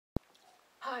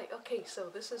Hi, okay, so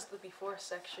this is the before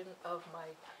section of my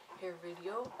hair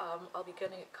video. I'll be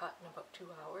getting it cut in about 2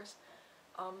 hours.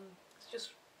 It's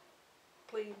just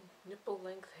plain nipple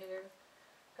length hair,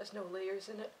 has no layers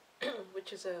in it,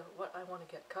 which is what I want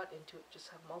to get cut into. It just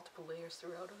have multiple layers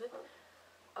throughout of it.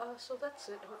 So that's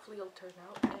it. Hopefully it'll turn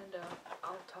out, and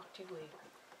I'll talk to you later.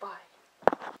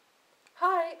 Bye.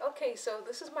 Hi, okay, so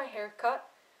this is my haircut.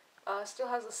 Still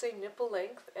has the same nipple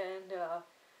length and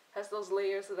has those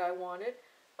layers that I wanted.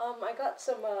 I got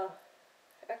some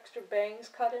extra bangs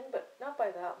cut in, but not by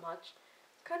that much.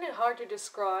 It's kind of hard to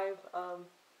describe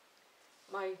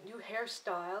my new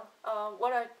hairstyle.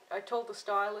 What I told the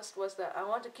stylist was that I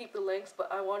wanted to keep the length,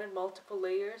 but I wanted multiple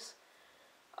layers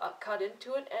cut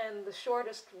into it, and the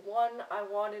shortest one I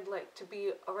wanted like to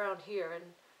be around here,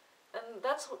 and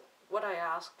that's what I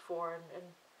asked for, and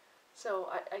so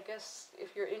I guess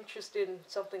if you're interested in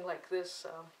something like this,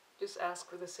 just ask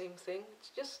for the same thing. It's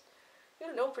just,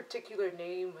 no particular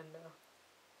name, and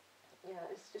yeah,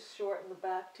 it's just short in the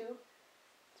back too.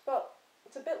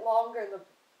 It's a bit longer in the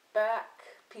back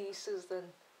pieces than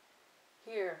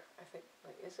here, I think.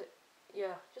 Like, is it?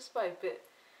 Yeah, just by a bit.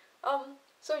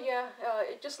 So yeah,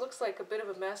 it just looks like a bit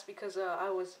of a mess because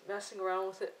I was messing around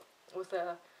with it with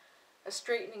a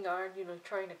straightening iron,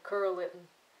 trying to curl it and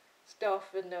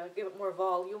stuff and give it more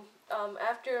volume.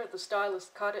 After the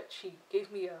stylist cut it, she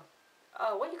gave me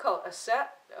what do you call it, a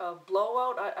set,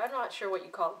 blowout? I'm not sure what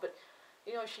you call it, but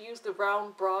she used the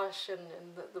round brush and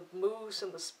the mousse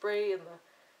and the spray and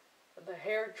the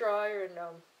hair dryer, and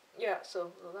yeah,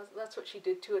 so that's what she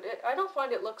did to it. I don't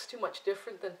find it looks too much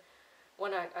different than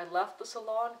when I left the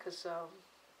salon, because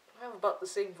I have about the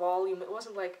same volume. It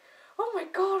wasn't like, oh my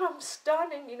god, I'm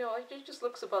stunning, it just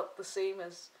looks about the same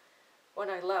as when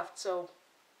I left. So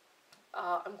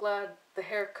I'm glad the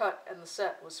haircut and the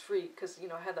set was free, because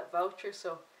I had that voucher.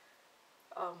 So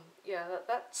yeah,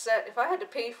 that set, if I had to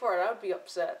pay for it, I would be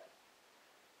upset,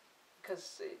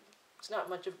 because it's not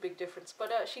much of a big difference.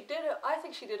 But I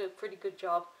think she did a pretty good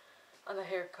job on the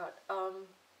haircut.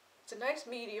 It's a nice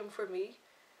medium for me,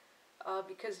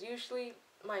 because usually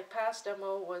my past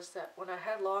MO was that when I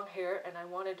had long hair and I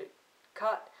wanted to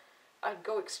cut, I'd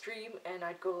go extreme and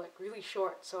I'd go like really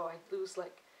short, so I'd lose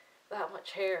like that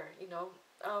much hair,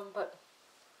 but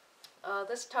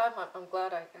this time I'm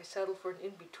glad I settled for an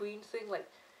in-between thing, like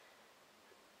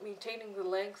maintaining the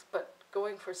length but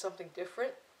going for something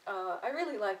different. I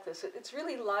really like this. It's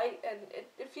really light, and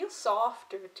it feels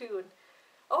softer too, and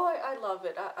oh, I love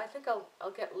it. I think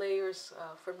I'll get layers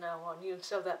from now on,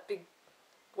 instead of that big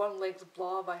one-legged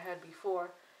blob I had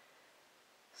before.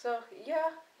 So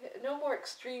yeah, no more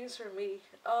extremes for me.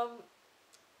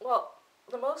 Well,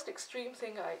 the most extreme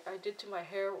thing I did to my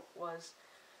hair was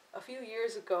a few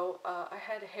years ago. I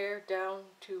had hair down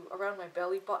to around my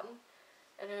belly button,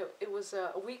 and it was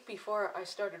a week before I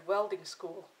started welding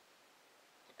school.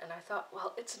 And I thought,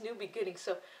 well, it's a new beginning,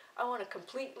 so I want a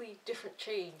completely different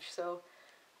change. So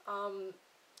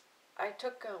I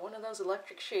took one of those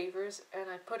electric shavers, and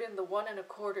I put in the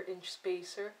 1¼ inch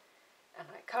spacer, and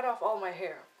I cut off all my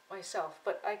hair myself.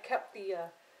 But I kept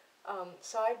the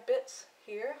side bits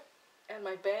here, and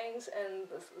my bangs, and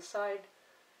the side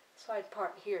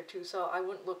part here too, so I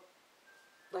wouldn't look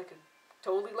like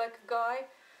totally like a guy.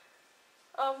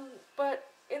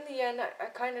 But in the end, I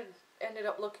kind of ended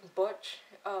up looking butch.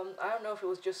 I don't know if it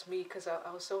was just me, because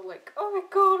I was so like, oh my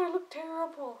god, I look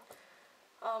terrible.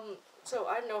 So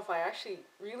I don't know if I actually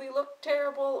really looked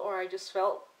terrible, or I just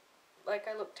felt like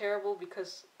I looked terrible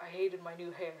because I hated my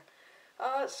new hair.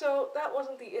 So that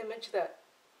wasn't the image that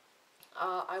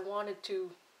I wanted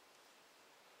to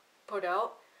put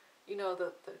out.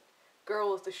 The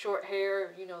girl with the short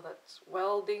hair, that's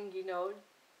welding,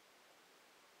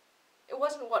 It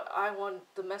wasn't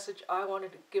the message I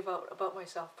wanted to give out about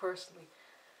myself personally.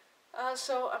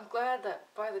 So I'm glad that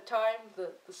by the time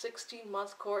the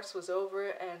 16-month course was over,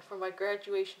 and for my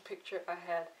graduation picture I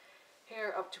had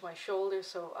hair up to my shoulders,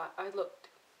 so I looked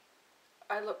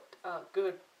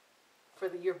good for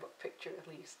the yearbook picture at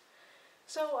least.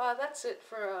 So that's it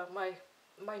for my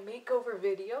makeover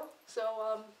video.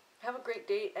 So have a great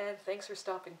day, and thanks for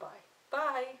stopping by.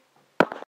 Bye!